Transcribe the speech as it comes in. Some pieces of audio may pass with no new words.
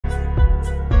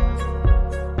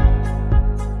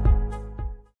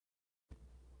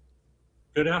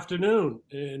Good afternoon,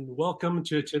 and welcome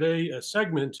to today a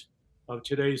segment of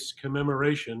today's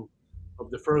commemoration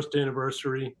of the first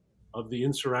anniversary of the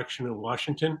insurrection in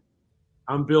Washington.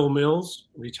 I'm Bill Mills,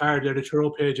 retired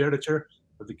editorial page editor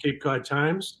of the Cape Cod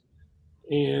Times,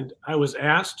 and I was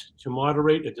asked to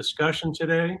moderate a discussion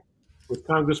today with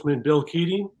Congressman Bill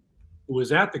Keating, who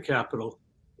was at the Capitol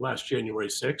last January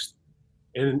 6th,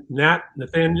 and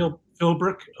Nathaniel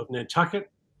Philbrick of Nantucket,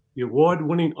 the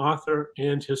award-winning author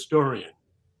and historian.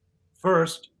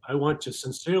 First, I want to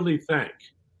sincerely thank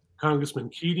Congressman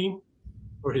Keating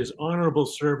for his honorable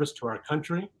service to our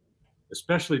country,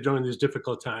 especially during these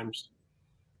difficult times.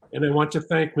 And I want to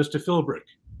thank Mr. Philbrick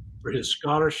for his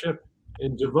scholarship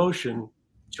and devotion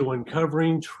to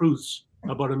uncovering truths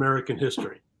about American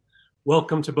history.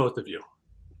 Welcome to both of you.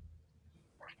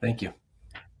 Thank you.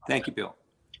 Thank you, Bill.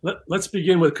 Let's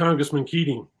begin with Congressman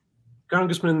Keating.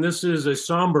 Congressman, this is a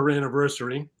somber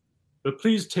anniversary, but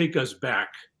please take us back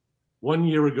 1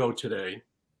 year ago today.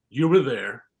 You were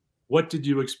there. What did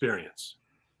you experience?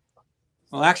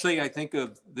 Well, actually, I think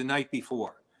of the night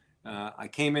before. I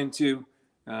came into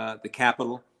the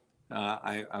Capitol.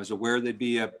 I was aware there'd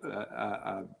be a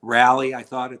rally, I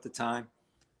thought at the time.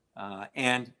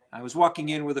 And I was walking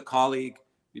in with a colleague,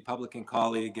 Republican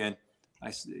colleague, and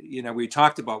we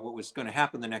talked about what was going to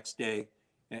happen the next day.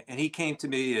 And he came to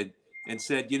me and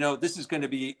said, this is going to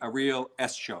be a real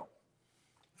S show,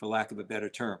 for lack of a better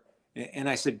term. And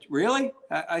I said, really?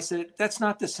 I said, that's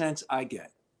not the sense I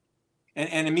get.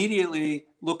 And immediately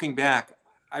looking back,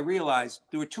 I realized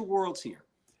there were two worlds here.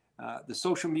 The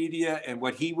social media and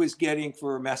what he was getting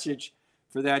for a message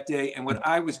for that day and what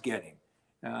I was getting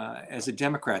as a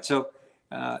Democrat. So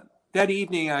that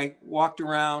evening, I walked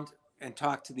around and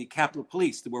talked to the Capitol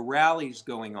Police. There were rallies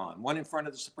going on, one in front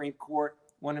of the Supreme Court,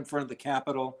 one in front of the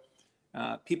Capitol.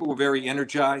 People were very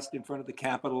energized in front of the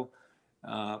Capitol.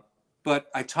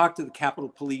 But I talked to the Capitol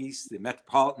Police, the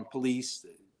Metropolitan Police,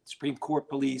 the Supreme Court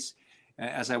Police,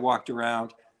 as I walked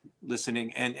around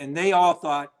listening. And they all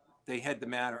thought they had the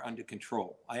matter under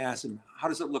control. I asked them, how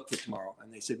does it look for tomorrow?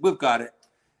 And they said, we've got it.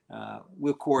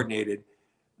 We're coordinated.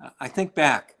 I think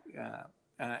back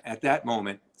at that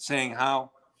moment, saying how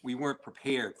we weren't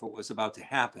prepared for what was about to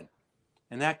happen.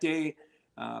 And that day,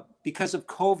 because of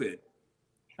COVID,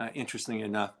 interestingly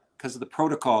enough, because of the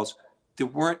protocols, there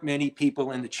weren't many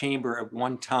people in the chamber at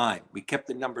one time. We kept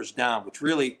the numbers down, which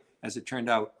really, as it turned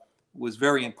out, was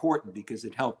very important because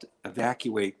it helped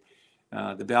evacuate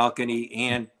the balcony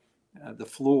and the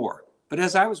floor. But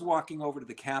as I was walking over to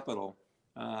the Capitol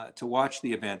to watch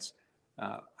the events,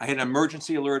 I had an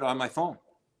emergency alert on my phone.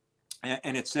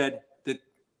 And it said that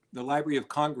the Library of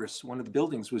Congress, one of the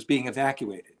buildings, was being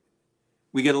evacuated.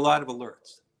 We get a lot of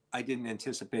alerts. I didn't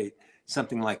anticipate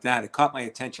something like that. It caught my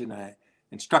attention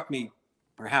and struck me.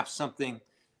 Perhaps something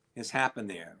has happened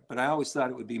there, but I always thought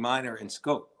it would be minor in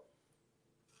scope.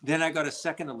 Then I got a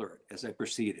second alert as I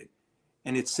proceeded,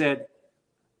 and it said,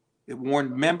 it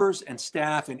warned members and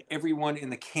staff and everyone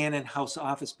in the Cannon House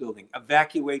office building,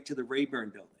 evacuate to the Rayburn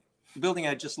building, the building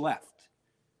I just left.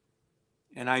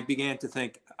 And I began to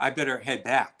think, I better head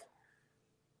back.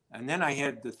 And then I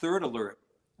had the third alert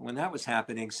when that was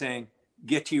happening saying,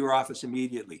 get to your office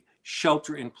immediately,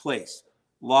 shelter in place,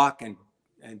 lock and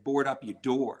board up your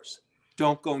doors.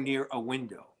 Don't go near a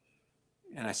window.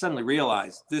 And I suddenly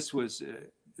realized this was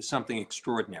something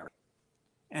extraordinary.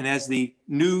 And as the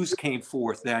news came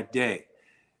forth that day,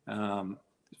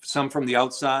 some from the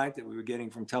outside that we were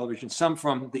getting from television, some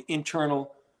from the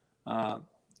internal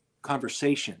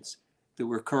conversations that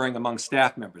were occurring among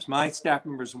staff members. My staff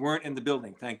members weren't in the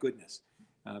building, thank goodness,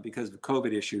 because of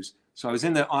COVID issues. So I was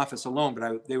in the office alone,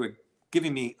 but they were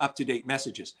giving me up-to-date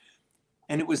messages.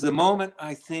 And it was the moment,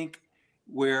 I think,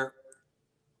 where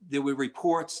there were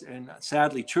reports, and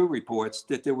sadly true reports,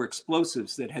 that there were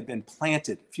explosives that had been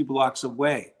planted a few blocks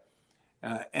away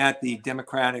at the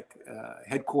Democratic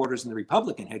headquarters and the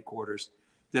Republican headquarters,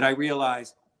 that I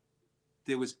realized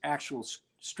there was actual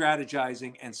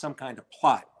strategizing and some kind of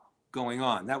plot going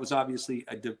on. That was obviously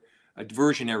a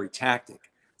diversionary tactic.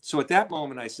 So at that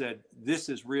moment, I said, this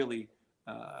is really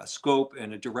a scope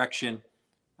and a direction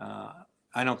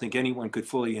I don't think anyone could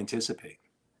fully anticipate.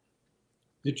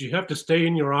 Did you have to stay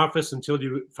in your office until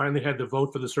you finally had to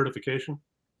vote for the certification?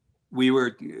 We were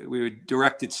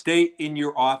directed, stay in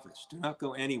your office, do not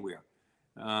go anywhere.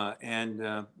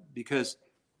 Because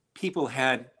people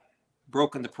had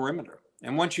broken the perimeter.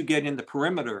 And once you get in the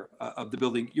perimeter of the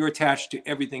building, you're attached to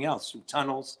everything else, through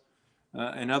tunnels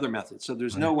and other methods. So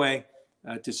there's no way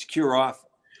to secure off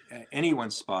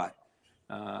anyone's spot.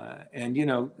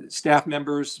 Staff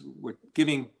members were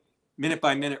giving minute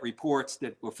by minute reports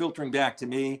that were filtering back to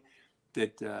me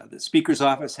that the Speaker's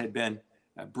office had been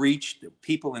breached. The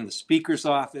people in the Speaker's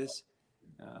office.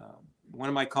 One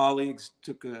of my colleagues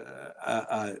took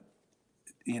a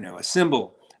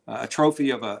symbol, a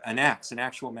trophy of an axe, an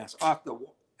actual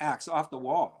axe off the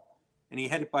wall, and he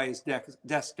had it by his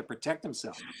desk to protect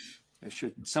himself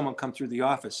should someone come through the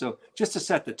office. So just to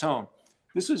set the tone,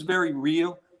 this was very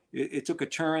real. It took a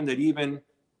turn that even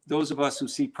those of us who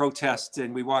see protests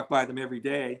and we walk by them every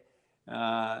day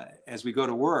as we go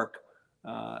to work,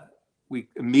 we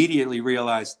immediately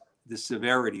realized the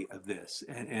severity of this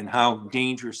and how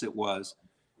dangerous it was.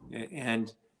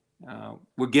 And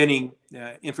we're getting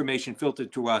information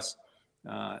filtered to us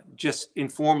just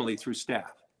informally through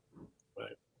staff.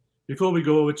 Right. Before we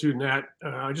go over to Nat,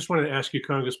 I just wanted to ask you,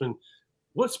 Congressman,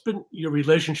 what's been your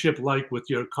relationship like with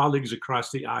your colleagues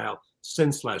across the aisle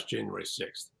since last January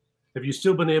 6th? Have you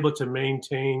still been able to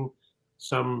maintain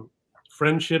some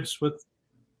friendships with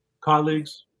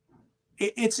colleagues?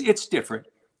 It's different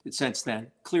since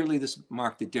then. Clearly, this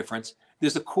marked a difference.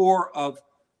 There's a core of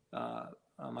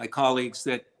my colleagues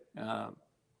that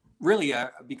really,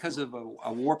 because of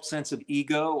a warped sense of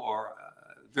ego or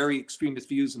very extremist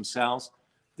views themselves,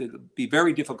 that would be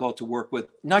very difficult to work with,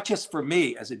 not just for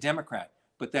me as a Democrat,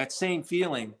 but that same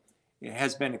feeling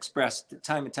has been expressed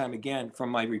time and time again from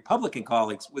my Republican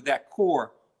colleagues with that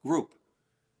core group.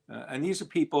 And these are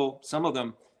people, some of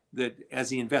them, that as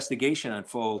the investigation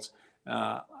unfolds,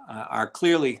 are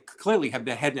clearly have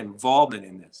had involvement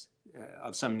in this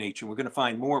of some nature. We're going to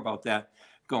find more about that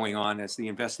going on as the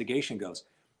investigation goes.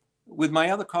 With my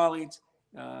other colleagues,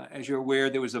 as you're aware,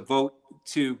 there was a vote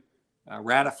to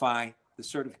ratify the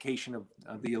certification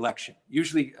of the election,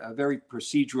 usually a very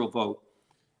procedural vote.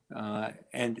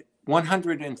 And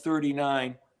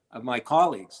 139 of my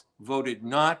colleagues voted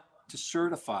not to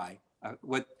certify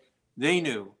what they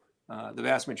knew, the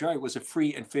vast majority, was a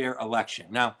free and fair election.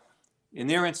 Now, in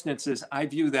their instances, I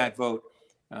view that vote,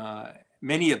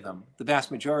 many of them, the vast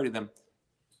majority of them,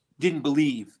 didn't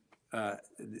believe that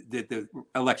the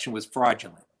election was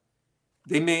fraudulent.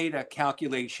 They made a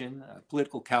calculation, a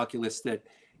political calculus that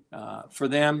for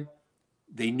them,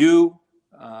 they knew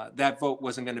that vote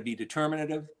wasn't going to be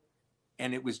determinative,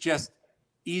 and it was just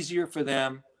easier for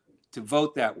them to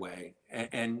vote that way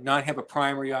and not have a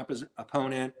primary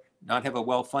opponent, not have a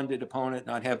well-funded opponent,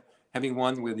 not having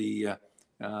one where the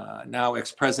now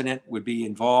ex-president would be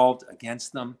involved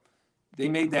against them. They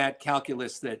made that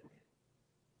calculus that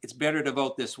it's better to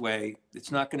vote this way.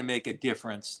 It's not going to make a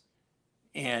difference,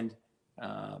 and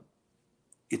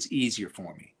it's easier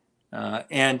for me.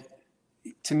 And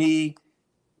to me,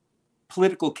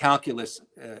 political calculus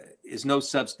is no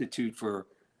substitute for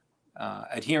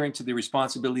adhering to the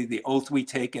responsibility, the oath we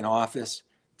take in office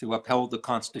to uphold the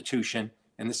Constitution,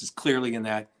 and this is clearly in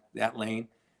that lane,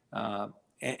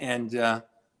 and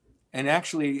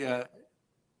actually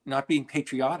not being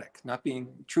patriotic, not being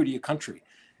true to your country.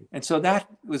 And so that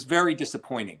was very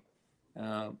disappointing.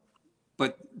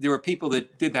 But there were people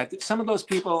that did that. Some of those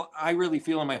people, I really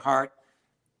feel in my heart,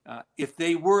 if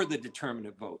they were the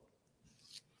determinative vote,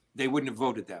 they wouldn't have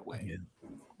voted that way. Yeah.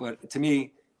 But to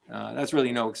me, that's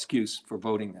really no excuse for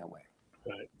voting that way.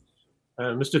 Right.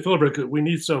 Mr. Philbrick, we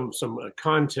need some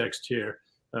context here.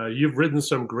 You've written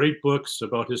some great books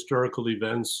about historical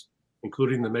events,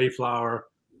 including the Mayflower,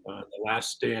 the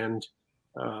Last Stand.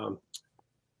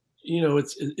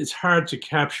 It's hard to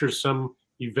capture some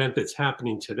event that's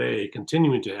happening today,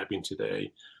 continuing to happen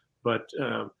today. But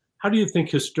how do you think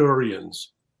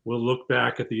historians will look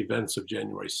back at the events of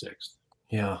January 6th?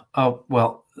 Yeah. Oh,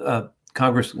 well,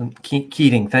 Congressman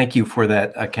Keating, thank you for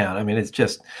that account. I mean, it's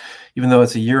just, even though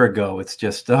it's a year ago, it's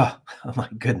just, oh my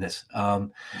goodness.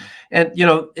 And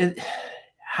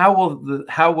how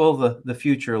will the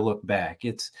future look back?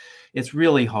 It's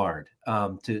really hard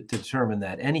to determine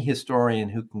that. Any historian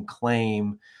who can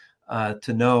claim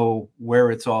to know where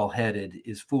it's all headed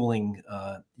is fooling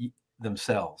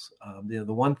themselves. The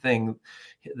one thing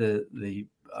the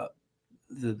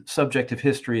subject of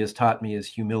history has taught me is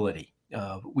humility.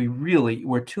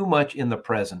 We're too much in the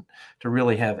present to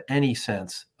really have any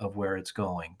sense of where it's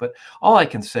going. But all I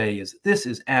can say is this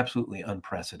is absolutely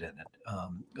unprecedented,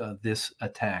 this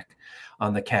attack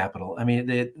on the Capitol. I mean,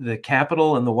 the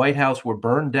Capitol and the White House were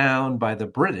burned down by the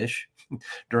British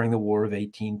during the War of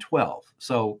 1812.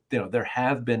 So, there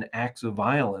have been acts of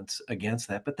violence against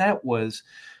that, but that was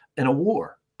in a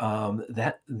war.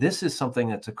 This is something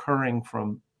that's occurring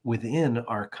from within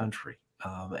our country.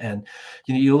 And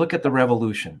you look at the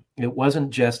revolution. It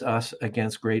wasn't just us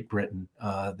against Great Britain.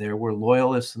 There were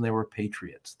loyalists and there were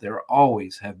patriots. There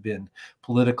always have been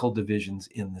political divisions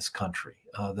in this country.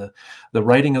 The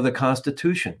writing of the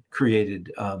Constitution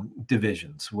created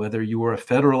divisions, whether you were a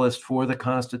Federalist for the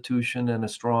Constitution and a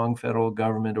strong federal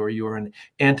government, or you were an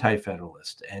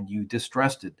anti-Federalist and you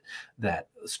distrusted that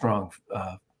strong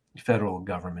federal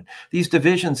government. These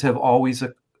divisions have always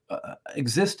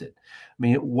existed. I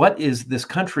mean, what is this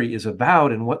country is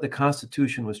about, and what the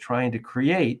Constitution was trying to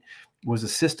create was a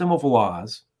system of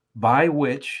laws by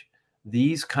which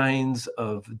these kinds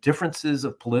of differences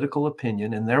of political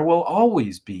opinion, and there will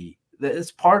always be,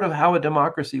 it's part of how a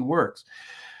democracy works.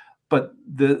 But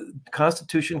the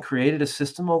Constitution created a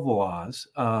system of laws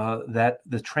that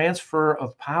the transfer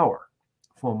of power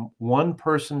from one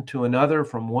person to another,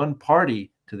 from one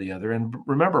party to the other, and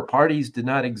remember, parties did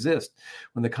not exist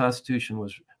when the Constitution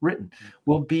was written,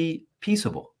 will be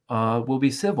peaceable, will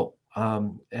be civil,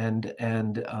 and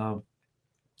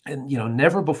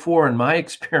never before in my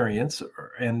experience,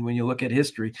 and when you look at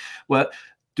history,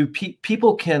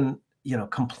 people can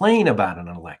complain about an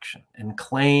election and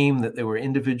claim that there were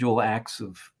individual acts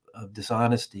of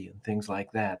dishonesty and things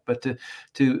like that, but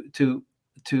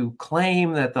to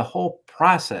claim that the whole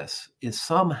process is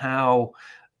somehow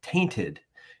tainted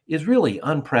is really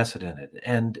unprecedented,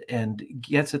 and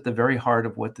gets at the very heart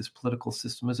of what this political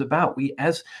system is about. We,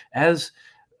 as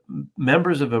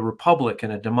members of a republic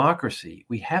and a democracy,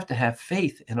 we have to have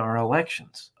faith in our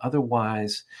elections.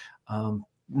 Otherwise,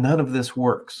 none of this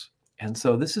works. And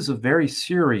so this is a very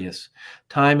serious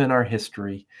time in our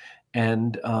history,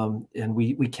 and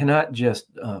we cannot just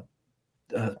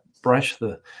brush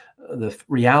the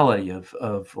reality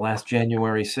of last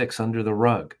January 6th under the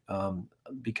rug,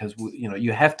 because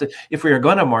you have to, if we are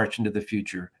going to march into the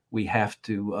future, we have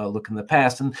to look in the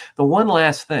past. And the one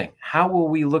last thing, how will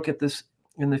we look at this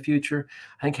in the future,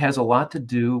 I think has a lot to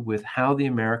do with how the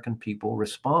American people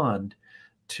respond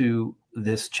to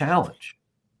this challenge.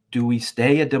 Do we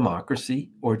stay a democracy,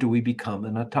 or do we become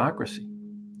an autocracy?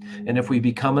 And if we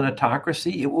become an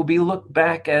autocracy, it will be looked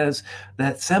back as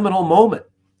that seminal moment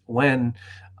when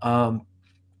a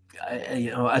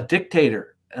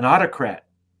dictator, an autocrat,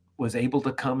 was able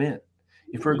to come in.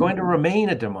 If we're going to remain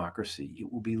a democracy,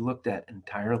 it will be looked at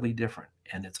entirely different,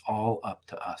 and it's all up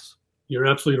to us. You're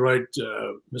absolutely right,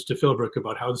 Mr. Philbrick,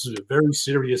 about how this is a very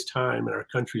serious time in our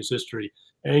country's history.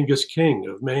 Angus King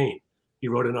of Maine, he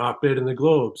wrote an op-ed in the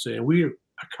Globe saying, we are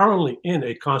currently in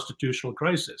a constitutional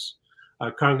crisis.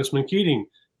 Congressman Keating,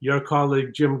 your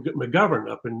colleague Jim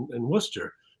McGovern up in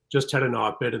Worcester, just had an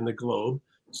op-ed in the Globe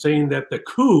saying that the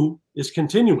coup is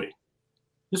continuing.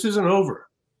 This isn't over.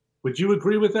 Would you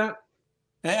agree with that?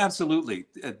 Absolutely.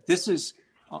 This is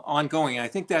ongoing. I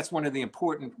think that's one of the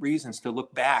important reasons to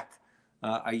look back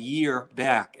a year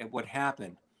back at what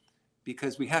happened,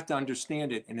 because we have to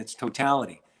understand it in its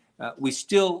totality. We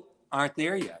still aren't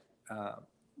there yet.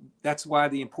 That's why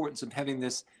the importance of having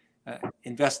this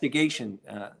investigation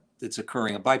that's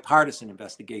occurring, a bipartisan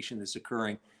investigation that's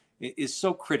occurring, is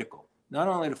so critical. Not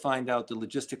only to find out the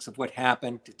logistics of what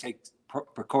happened, to take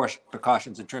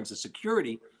precautions in terms of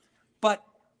security, but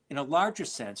in a larger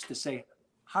sense to say,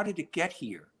 how did it get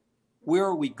here? Where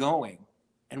are we going?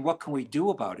 And what can we do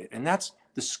about it? And that's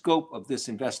the scope of this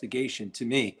investigation to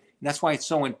me. And that's why it's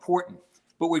so important.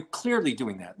 But we're clearly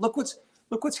doing that. Look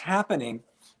what's happening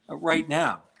right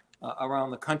now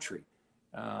around the country.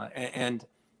 And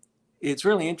it's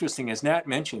really interesting, as Nat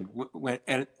mentioned, when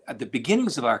at the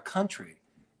beginnings of our country,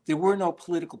 there were no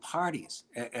political parties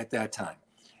at that time.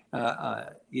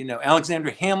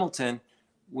 Alexander Hamilton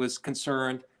was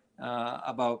concerned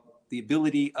about the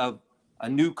ability of a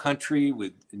new country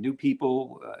with new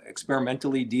people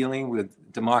experimentally dealing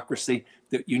with democracy,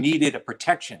 that you needed a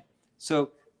protection.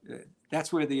 So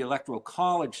that's where the Electoral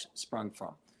College sprung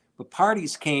from. But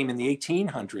parties came in the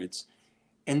 1800s,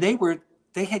 and they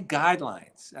had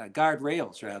guidelines,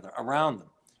 guardrails rather, around them.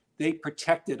 They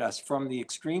protected us from the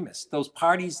extremists, those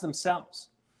parties themselves.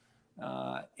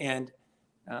 And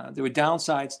there were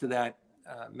downsides to that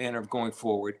manner of going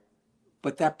forward,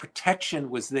 but that protection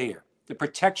was there. The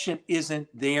protection isn't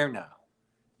there now.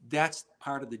 That's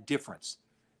part of the difference.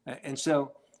 And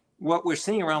so what we're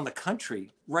seeing around the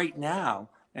country right now,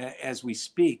 as we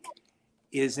speak,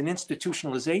 is an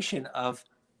institutionalization of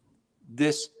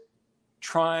this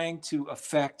trying to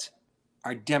affect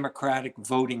our democratic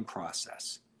voting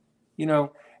process.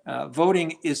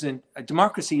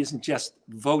 Democracy isn't just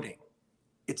voting.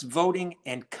 It's voting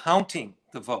and counting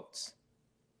the votes.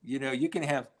 You can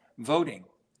have voting,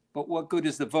 but what good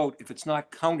is the vote if it's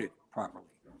not counted properly?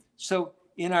 So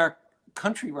in our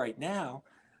country right now,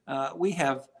 we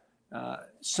have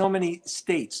so many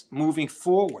states moving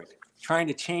forward, trying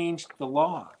to change the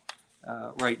law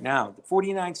right now.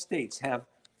 49 states have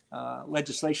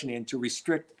legislation in to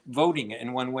restrict voting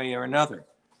in one way or another.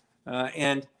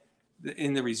 And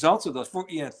in the results of those,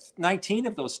 19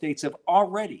 of those states have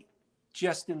already,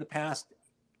 just in the past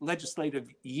legislative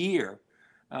year,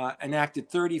 enacted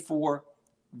 34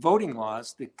 voting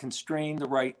laws that constrain the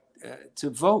right to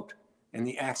vote and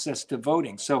the access to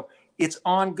voting. So it's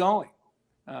ongoing.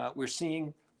 We're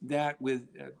seeing that with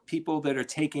people that are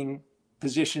taking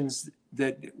positions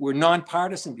that were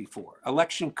nonpartisan before,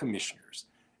 election commissioners,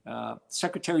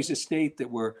 secretaries of state that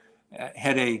were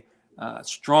had a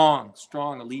strong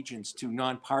allegiance to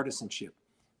nonpartisanship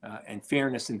and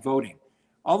fairness in voting.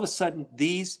 All of a sudden,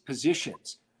 these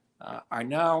positions are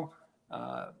now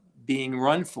being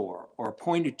run for or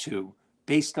appointed to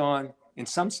based on, in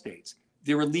some states,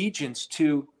 their allegiance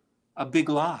to a big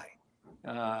lie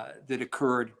that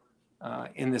occurred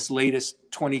in this latest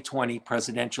 2020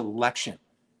 presidential election.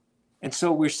 And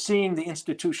so we're seeing the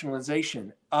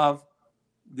institutionalization of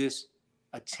this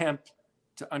attempt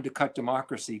to undercut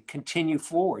democracy continue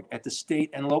forward at the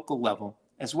state and local level,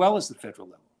 as well as the federal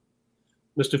level.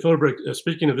 Mr. Philbrick,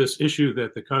 speaking of this issue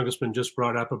that the congressman just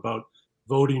brought up about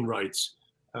voting rights,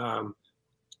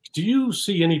 do you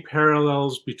see any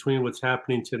parallels between what's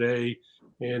happening today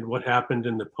and what happened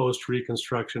in the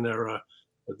post-Reconstruction era,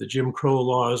 the Jim Crow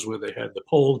laws, where they had the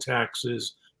poll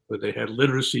taxes, where they had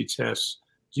literacy tests?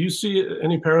 Do you see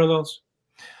any parallels?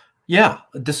 Yeah,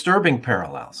 disturbing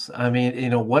parallels. I mean,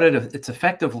 it's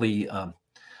effectively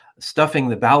stuffing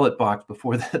the ballot box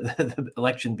before the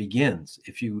election begins.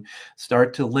 If you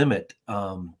start to limit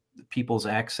people's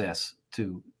access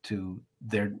to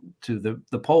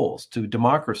the polls, to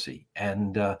democracy,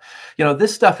 and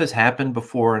this stuff has happened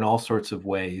before in all sorts of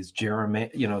ways.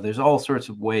 There's all sorts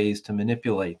of ways to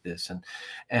manipulate this,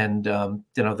 and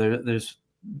there's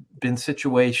been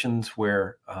situations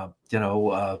where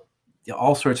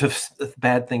all sorts of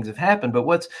bad things have happened. But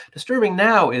what's disturbing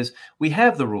now is we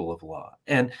have the rule of law,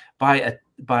 and by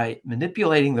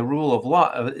manipulating the rule of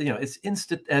law, it's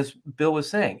as Bill was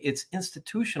saying, it's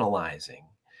institutionalizing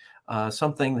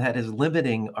something that is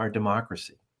limiting our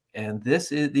democracy. And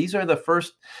these are the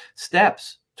first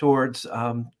steps towards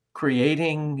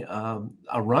creating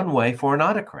a runway for an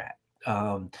autocrat,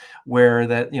 where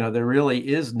there really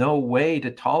is no way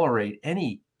to tolerate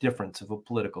any difference of a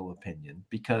political opinion,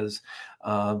 because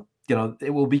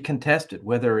it will be contested,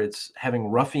 whether it's having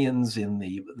ruffians in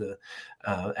the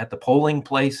at the polling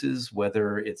places,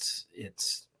 whether it's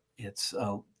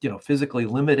physically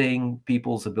limiting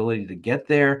people's ability to get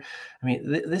there. I mean,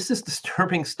 this is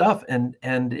disturbing stuff, and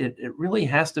it really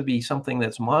has to be something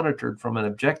that's monitored from an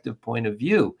objective point of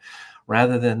view,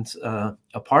 rather than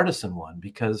a partisan one,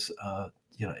 because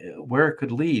where it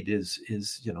could lead is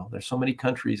there's so many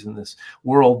countries in this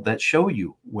world that show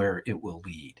you where it will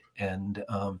lead, and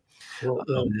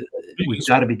we've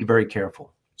got to be very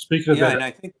careful. Speaking of that, and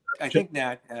I think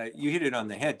Nat, you hit it on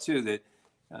the head too. That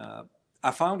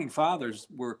our founding fathers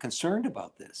were concerned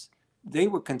about this. They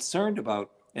were concerned about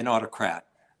an autocrat,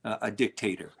 a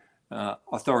dictator,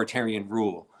 authoritarian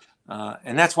rule,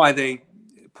 and that's why they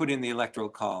put in the Electoral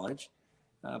College.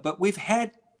 But we've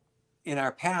had, in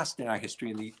our past, in our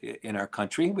history, in our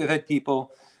country, we've had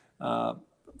people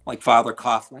like Father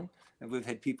Coughlin, and we've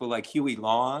had people like Huey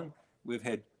Long, we've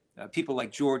had people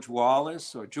like George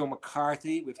Wallace or Joe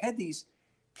McCarthy. We've had these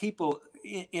people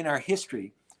in our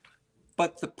history,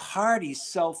 but the parties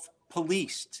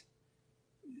self-policed.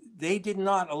 They did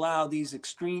not allow these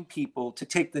extreme people to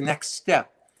take the next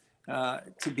step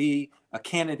to be a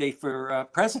candidate for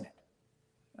president.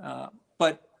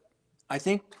 But I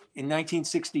think in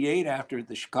 1968, after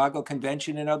the Chicago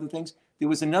Convention and other things, there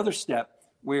was another step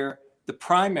where the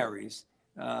primaries,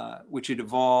 which had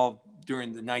evolved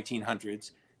during the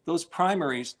 1900s, those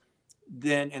primaries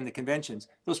then, and the conventions,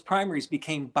 those primaries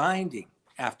became binding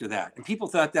after that. And people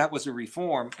thought that was a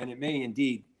reform, and it may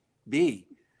indeed be.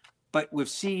 But we've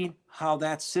seen how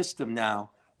that system now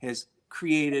has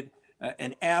created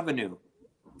an avenue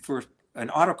for an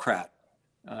autocrat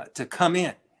to come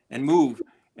in and move.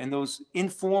 And those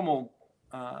informal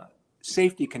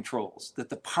safety controls that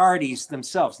the parties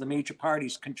themselves, the major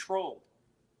parties, controlled,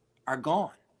 are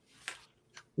gone.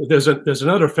 There's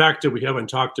another factor we haven't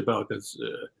talked about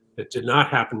that did not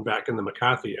happen back in the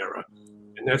McCarthy era,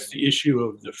 and that's the issue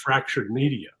of the fractured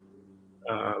media.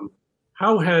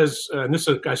 How has, and this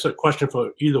is a question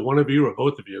for either one of you or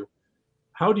both of you,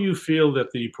 how do you feel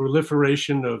that the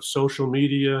proliferation of social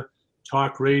media,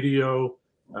 talk radio,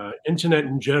 internet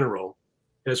in general,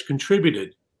 has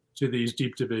contributed to these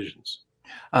deep divisions?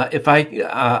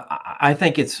 I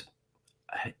think it's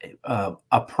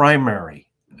a primary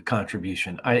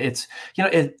contribution. It's, you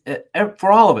know,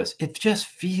 for all of us, it just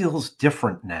feels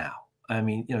different now. I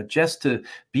mean, you know, just to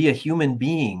be a human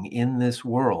being in this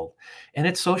world, and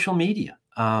it's social media.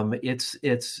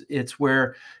 It's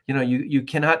where, you know, you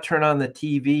cannot turn on the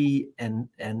TV and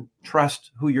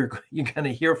trust who you're going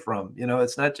to hear from. You know,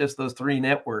 it's not just those three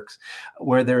networks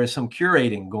where there is some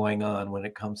curating going on when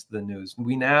it comes to the news.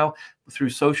 We now, through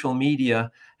social media,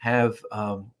 have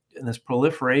and this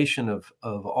proliferation of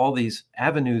all these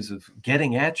avenues of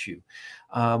getting at you.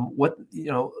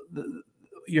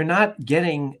 You're not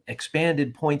getting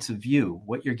expanded points of view.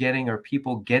 What you're getting are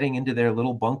people getting into their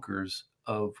little bunkers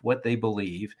of what they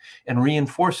believe and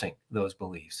reinforcing those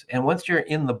beliefs. And once you're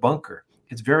in the bunker,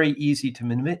 it's very easy to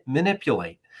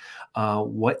manipulate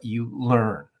what you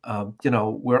learn. You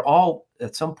know, we're all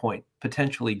at some point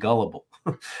potentially gullible.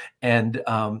 And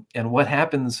what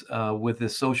happens with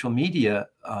this social media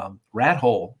rat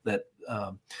hole that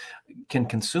can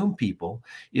consume people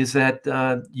is that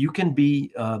you can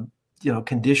be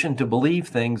conditioned to believe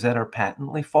things that are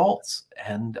patently false,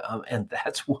 and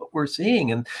that's what we're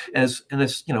seeing. And as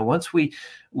you know, once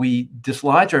we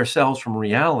dislodge ourselves from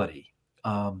reality,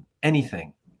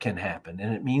 anything can happen,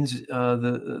 and it means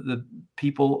the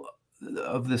people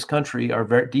of this country are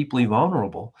very deeply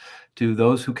vulnerable to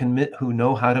those who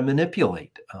know how to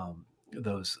manipulate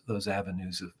those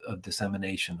avenues of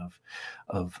dissemination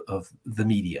of the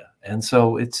media. And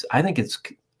so I think it's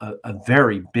a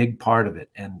very big part of it,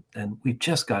 and we've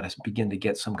just got to begin to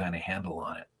get some kind of handle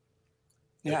on it.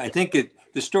 Yeah, I think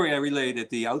the story I relayed at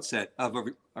the outset of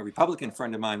a Republican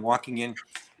friend of mine walking in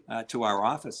to our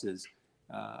offices,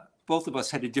 both of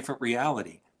us had a different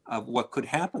reality of what could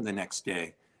happen the next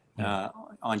day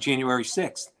on January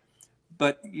 6th.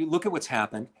 But you look at what's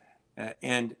happened,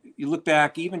 and you look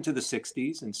back even to the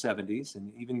 60s and 70s,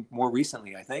 and even more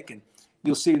recently, I think, and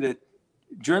you'll see that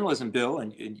journalism, Bill,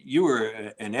 and you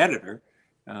were an editor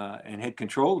and had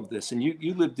control of this, and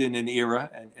you lived in an era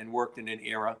and worked in an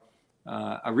era,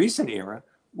 a recent era,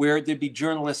 where there'd be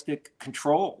journalistic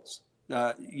controls.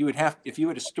 You would have, if you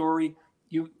had a story,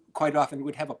 you quite often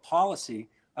would have a policy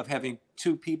of having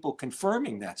two people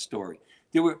confirming that story.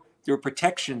 There were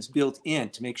protections built in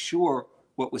to make sure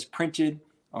what was printed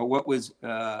or what was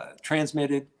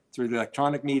transmitted through the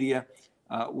electronic media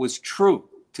was true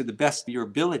to the best of your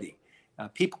ability.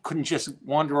 People couldn't just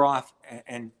wander off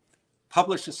and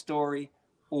publish a story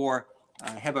or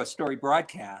have a story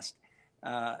broadcast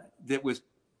that was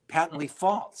patently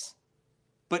false.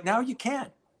 But now you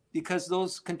can, because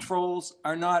those controls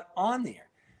are not on there.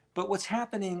 But what's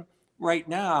happening right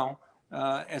now,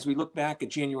 as we look back at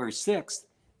January 6th,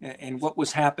 and what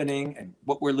was happening and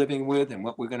what we're living with and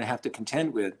what we're going to have to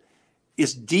contend with,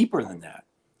 is deeper than that.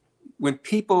 When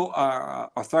people are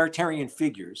authoritarian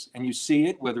figures, and you see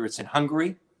it, whether it's in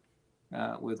Hungary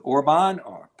with Orban,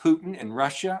 or Putin in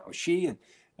Russia, or Xi in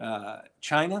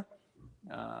China,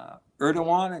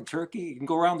 Erdogan in Turkey, you can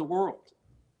go around the world.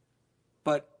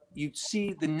 But you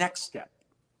see the next step,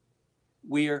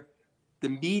 where the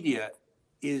media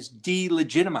is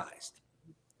delegitimized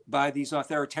by these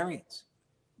authoritarians.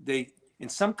 In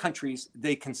some countries,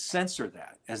 they can censor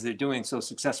that, as they're doing so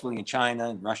successfully in China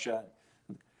and Russia.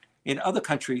 In other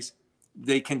countries,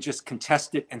 they can just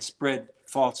contest it and spread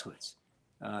falsehoods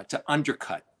to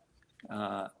undercut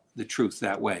the truth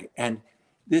that way. And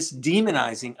this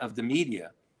demonizing of the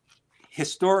media,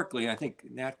 historically, I think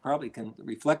Nat probably can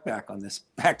reflect back on this,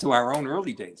 back to our own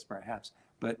early days, perhaps.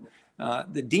 But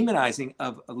the demonizing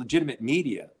of a legitimate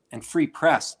media and free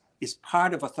press is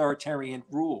part of authoritarian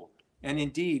rule. And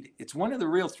indeed, it's one of the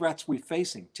real threats we're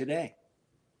facing today.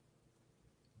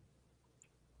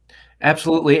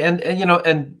 Absolutely.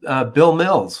 And Bill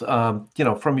Mills,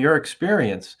 from your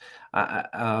experience,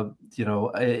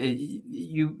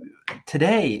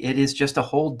 today it is just a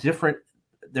whole different,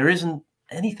 there isn't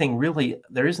anything really,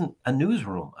 there isn't a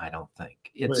newsroom, I don't think.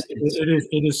 It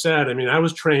is sad. I mean, I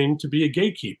was trained to be a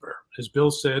gatekeeper. As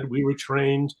Bill said, we were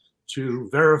trained to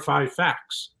verify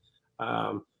facts.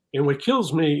 And what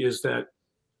kills me is that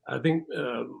I think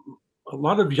a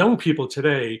lot of young people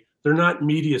today, they're not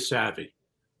media savvy.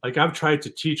 Like, I've tried to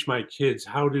teach my kids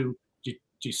how to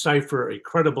decipher a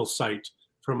credible site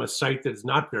from a site that is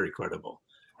not very credible.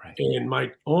 Right. And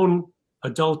my own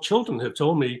adult children have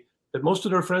told me that most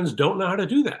of their friends don't know how to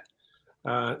do that.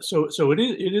 So it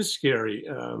is scary.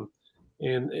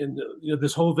 And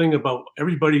this whole thing about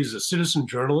everybody's a citizen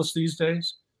journalist these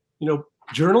days.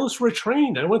 Journalists were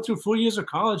trained. I went through 4 years of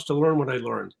college to learn what I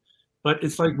learned. But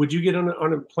it's like, would you get on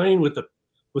a plane with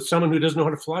someone who doesn't know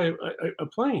how to fly a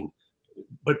plane?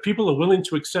 but people are willing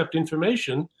to accept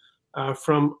information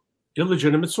from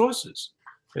illegitimate sources,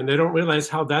 and they don't realize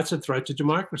how that's a threat to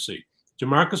democracy.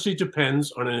 Democracy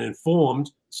depends on an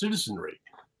informed citizenry,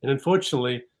 and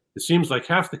unfortunately, it seems like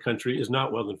half the country is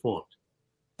not well informed.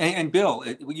 And Bill,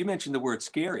 you mentioned the word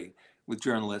scary with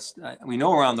journalists. We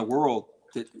know around the world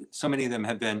that so many of them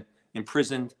have been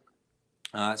imprisoned,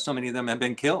 so many of them have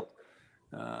been killed.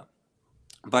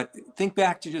 But think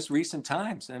back to just recent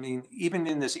times. I mean, even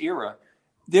in this era,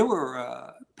 there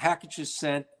were packages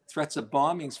sent, threats of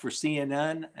bombings for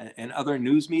CNN and other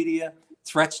news media,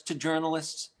 threats to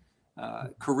journalists,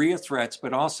 career threats,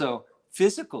 but also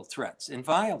physical threats and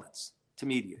violence to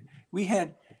media. We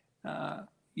had,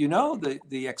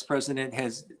 the ex-president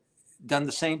has done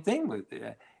the same thing with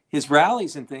his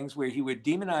rallies and things where he would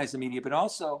demonize the media, but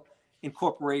also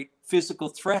incorporate physical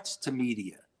threats to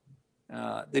media.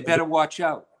 They better watch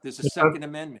out. There's a Second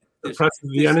Amendment. There's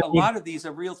a lot of these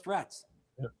are real threats.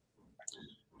 Yeah.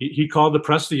 He called the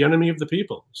press the enemy of the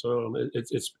people. So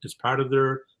it's part of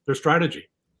their strategy.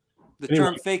 The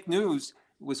term fake news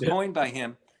was coined by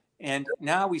him, and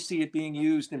now we see it being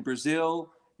used in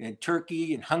Brazil, in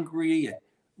Turkey, in Hungary, and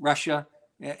Russia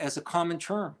as a common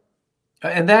term.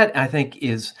 And that, I think,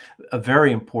 is a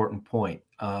very important point.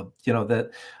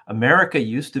 That America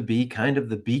used to be kind of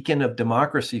the beacon of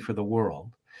democracy for the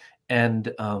world.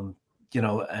 And,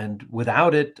 and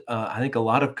without it, I think a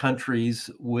lot of countries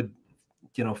would,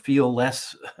 feel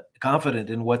less confident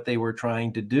in what they were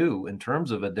trying to do in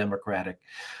terms of a democratic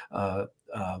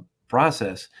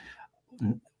process.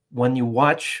 When you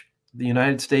watch the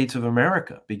United States of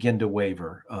America begin to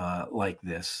waver like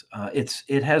this,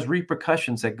 it has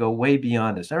repercussions that go way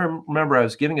beyond this. I remember I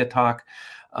was giving a talk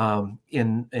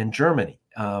in Germany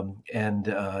and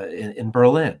in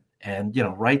Berlin, and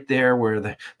right there where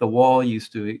the wall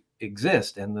used to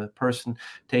exist, and the person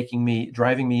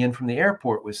driving me in from the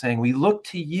airport was saying, "We look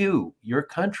to you, your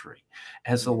country,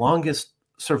 as the longest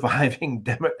surviving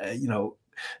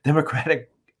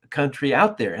democratic country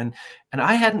out there," and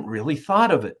I hadn't really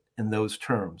thought of it in those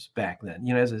terms back then.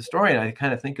 As a historian, I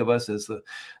kind of think of us as the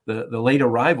late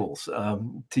arrivals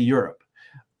to Europe.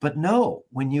 But no,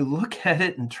 when you look at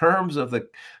it in terms of the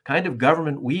kind of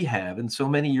government we have, and so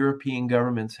many European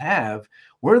governments have,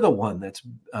 we're the one that's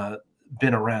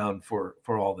been around for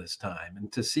all this time.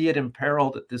 And to see it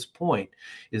imperiled at this point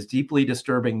is deeply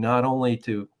disturbing, not only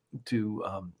to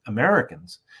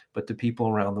Americans, but to people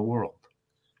around the world.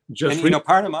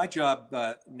 Part of my job,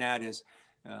 Nat, is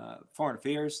foreign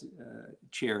affairs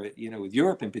chair, with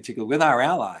Europe in particular, with our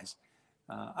allies.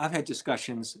 I've had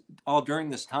discussions all during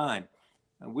this time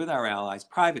with our allies,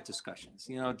 private discussions.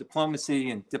 Diplomacy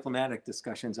and diplomatic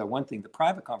discussions are one thing. The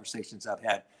private conversations I've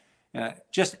had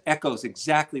just echoes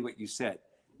exactly what you said.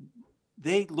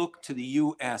 They look to the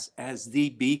U.S. as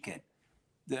the beacon.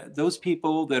 Those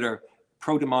people that are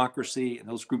pro-democracy and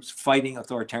those groups fighting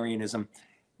authoritarianism,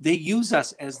 they use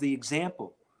us as the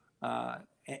example.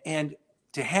 And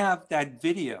to have that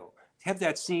video, to have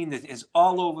that scene that is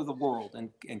all over the world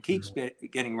and keeps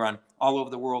getting run all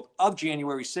over the world of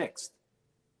January 6th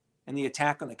and the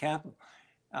attack on the Capitol,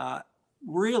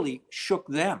 really shook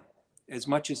them as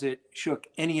much as it shook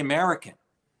any American.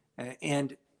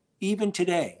 And even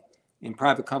today, in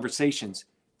private conversations,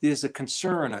 there's a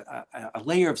concern, a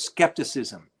layer of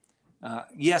skepticism.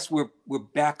 Yes, we're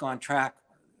back on track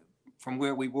from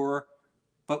where we were,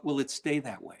 but will it stay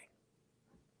that way?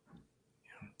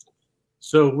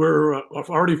 So we're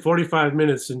already 45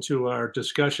 minutes into our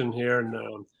discussion here,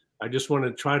 and I just want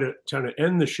to try to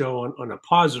end the show on a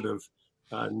positive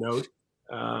note.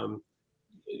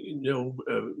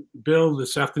 Bill,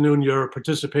 this afternoon you're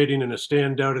participating in a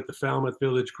standout at the Falmouth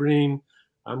Village Green.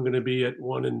 I'm going to be at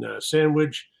one in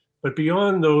Sandwich. But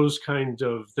beyond those kind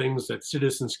of things that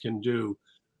citizens can do,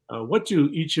 what do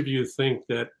each of you think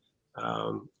that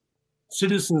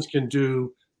citizens can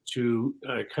do to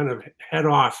kind of head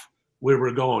off where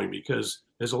we're going? Because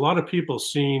there's a lot of people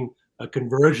seeing a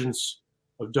convergence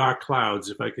of dark clouds,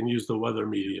 if I can use the weather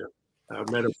media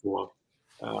metaphor.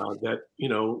 That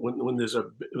when there's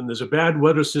a bad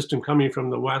weather system coming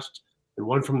from the west and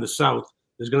one from the south,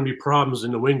 there's going to be problems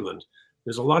in New England.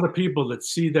 There's a lot of people that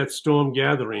see that storm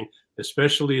gathering,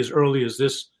 especially as early as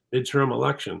this midterm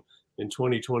election in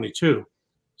 2022.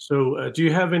 So do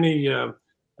you have any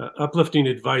uplifting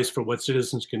advice for what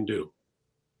citizens can do?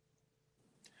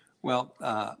 Well,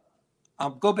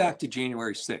 I'll go back to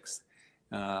January 6th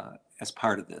as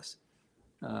part of this.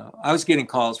 I was getting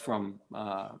calls from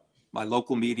my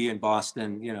local media in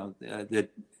Boston, that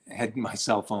had my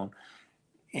cell phone.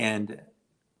 And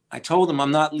I told them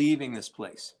I'm not leaving this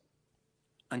place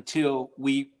until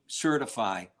we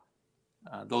certify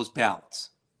those ballots.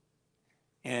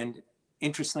 And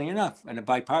interestingly enough, in a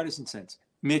bipartisan sense,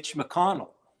 Mitch McConnell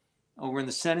over in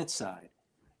the Senate side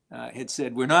had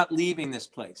said, we're not leaving this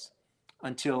place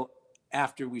until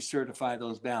after we certify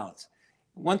those ballots.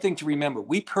 One thing to remember,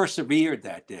 we persevered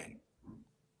that day.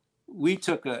 We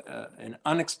took an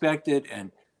unexpected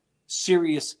and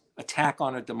serious attack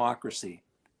on a democracy.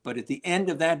 But at the end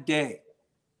of that day,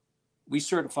 we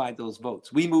certified those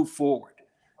votes. We moved forward.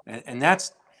 And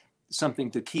that's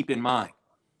something to keep in mind.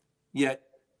 Yet,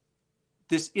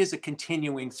 this is a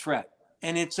continuing threat,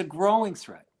 and it's a growing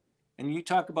threat. And you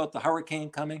talk about the hurricane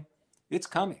coming, it's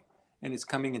coming. And it's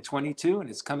coming in 22, and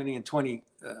it's coming in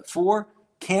 24.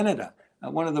 Canada,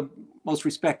 one of the most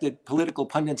respected political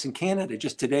pundits in Canada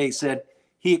just today said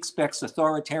he expects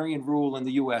authoritarian rule in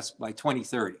the US by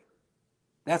 2030.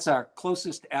 That's our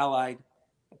closest allied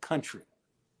country.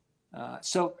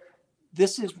 So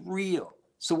this is real.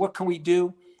 So what can we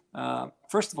do?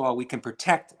 First of all, we can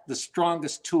protect the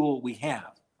strongest tool we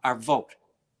have, our vote.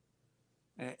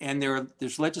 And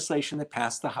there's legislation that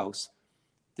passed the House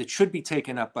that should be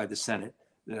taken up by the Senate,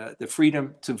 the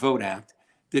Freedom to Vote Act,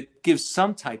 that gives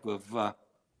some type of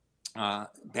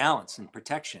balance and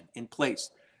protection in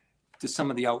place to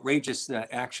some of the outrageous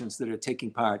actions that are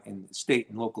taking part in state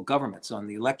and local governments on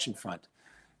the election front.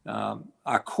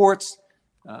 Our courts,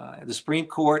 the Supreme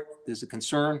Court, there's a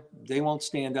concern they won't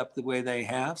stand up the way they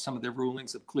have. Some of their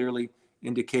rulings have clearly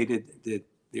indicated that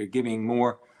they're giving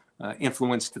more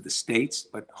influence to the states,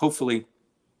 but hopefully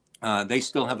they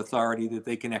still have authority that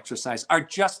they can exercise. Our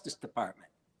Justice Department,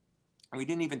 and we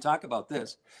didn't even talk about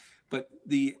this, but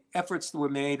the efforts that were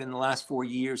made in the last 4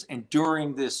 years and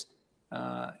during this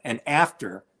and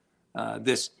after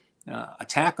this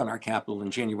attack on our Capitol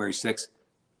on January 6th,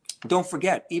 don't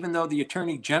forget, even though the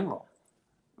Attorney General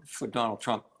for Donald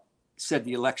Trump said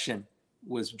the election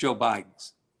was Joe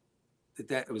Biden's,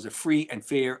 that it was a free and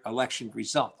fair election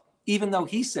result, even though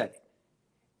he said it,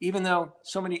 even though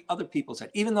so many other people said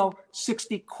it, even though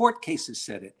 60 court cases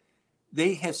said it,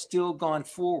 they have still gone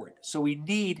forward. So we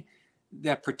need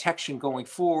that protection going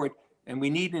forward, and we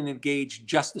need an engaged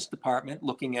Justice Department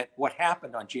looking at what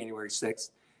happened on January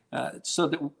 6th so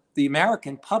that the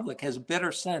American public has a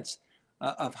better sense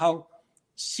of how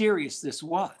serious this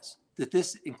was, that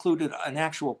this included an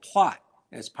actual plot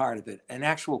as part of it, an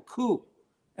actual coup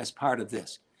as part of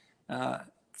this.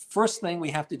 First thing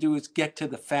we have to do is get to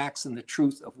the facts and the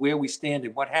truth of where we stand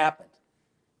and what happened.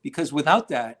 Because without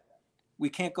that, we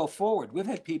can't go forward. We've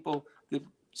had people,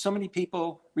 so many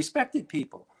people, respected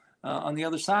people on the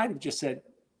other side have just said,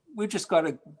 we've just got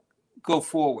to go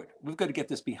forward. We've got to get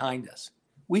this behind us.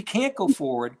 We can't go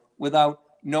forward without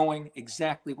knowing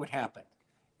exactly what happened.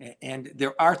 And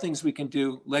there are things we can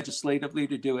do legislatively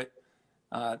to do it.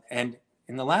 And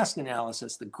in the last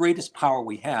analysis, the greatest power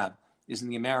we have is in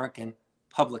the American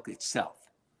public itself.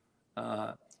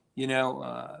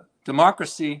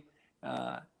 Democracy,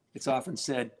 it's often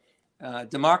said,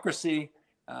 democracy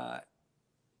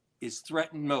is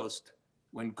threatened most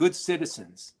when good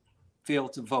citizens fail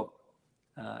to vote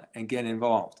and get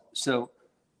involved. So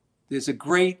there's a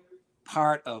great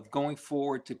part of going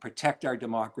forward to protect our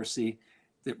democracy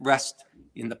that rests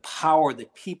in the power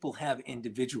that people have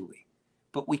individually.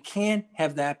 But we can't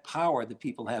have that power that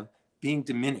people have being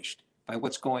diminished by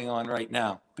what's going on right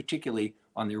now, particularly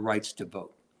on their rights to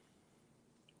vote.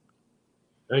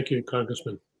 Thank you,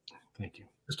 Congressman. Thank you.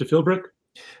 Mr. Philbrick?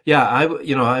 Yeah,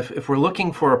 if we're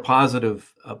looking for a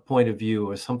positive point of view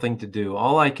or something to do,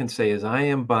 all I can say is I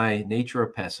am by nature a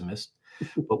pessimist.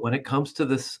 But when it comes to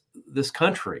this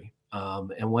country,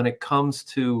 and when it comes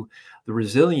to the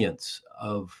resilience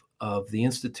of the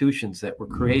institutions that were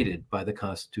created by the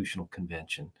Constitutional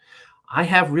Convention, I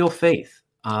have real faith.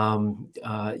 Bill,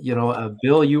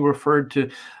 you referred to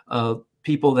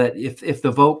people that if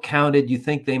the vote counted, you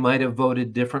think they might have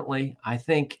voted differently. I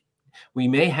think we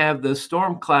may have the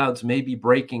storm clouds may be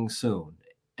breaking soon,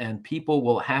 and people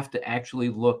will have to actually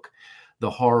look the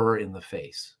horror in the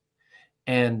face.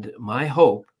 And my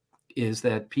hope is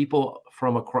that people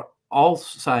from all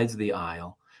sides of the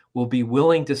aisle will be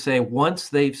willing to say, once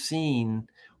they've seen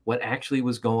what actually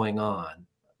was going on,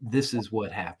 this is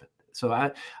what happened.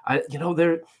 So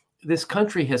this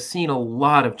country has seen a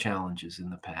lot of challenges in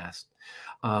the past.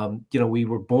 We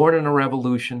were born in a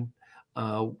revolution.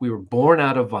 We were born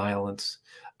out of violence.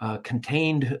 A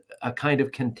kind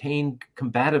of contained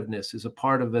combativeness is a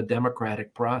part of a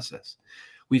democratic process.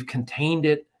 We've contained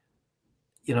it.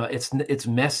 It's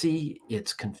messy,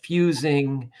 it's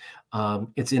confusing,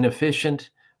 it's inefficient,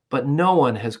 but no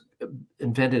one has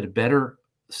invented a better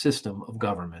system of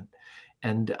government.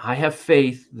 And I have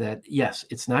faith that, yes,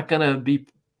 it's not going to be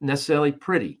necessarily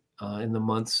pretty. in the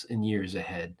months and years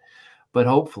ahead. But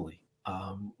hopefully,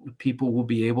 people will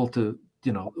be able to,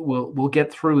 we'll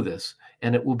get through this,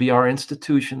 and it will be our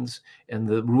institutions and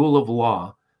the rule of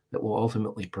law that will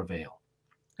ultimately prevail.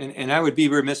 And I would be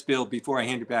remiss, Bill, before I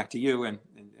hand it back to you, and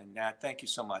Nat, thank you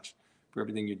so much for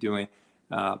everything you're doing,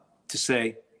 to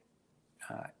say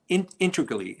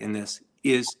integrally in this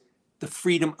is the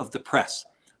freedom of the press.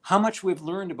 How much we've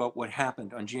learned about what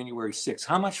happened on January 6th,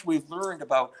 how much we've learned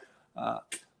about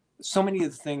so many of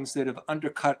the things that have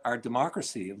undercut our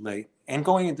democracy of late and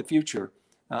going into the future,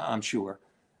 I'm sure.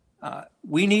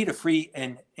 We need a free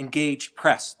and engaged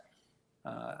press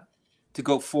to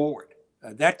go forward.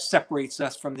 That separates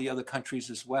us from the other countries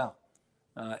as well.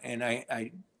 And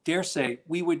I dare say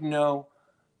we would know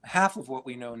half of what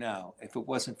we know now if it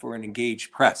wasn't for an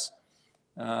engaged press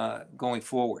going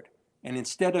forward. And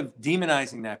instead of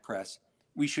demonizing that press,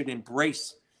 we should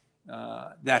embrace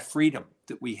that freedom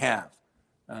that we have.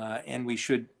 And we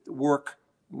should work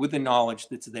with the knowledge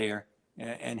that's there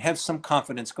and have some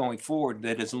confidence going forward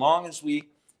that as long as we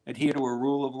adhere to a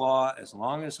rule of law, as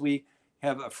long as we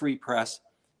have a free press,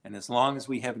 and as long as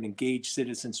we have an engaged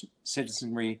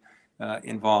citizenry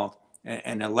involved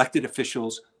and elected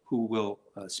officials who will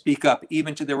speak up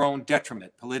even to their own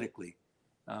detriment politically,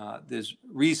 there's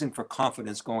reason for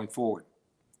confidence going forward.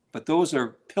 But those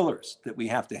are pillars that we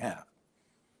have to have.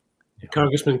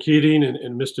 Congressman Keating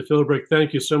and Mr. Philbrick,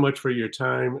 thank you so much for your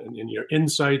time and your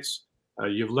insights.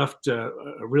 You've left a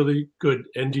really good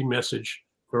ending message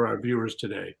for our viewers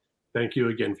today. Thank you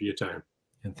again for your time.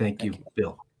 And thank you,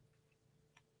 Bill.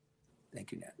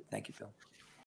 Thank you, Nat. Thank you, Phil.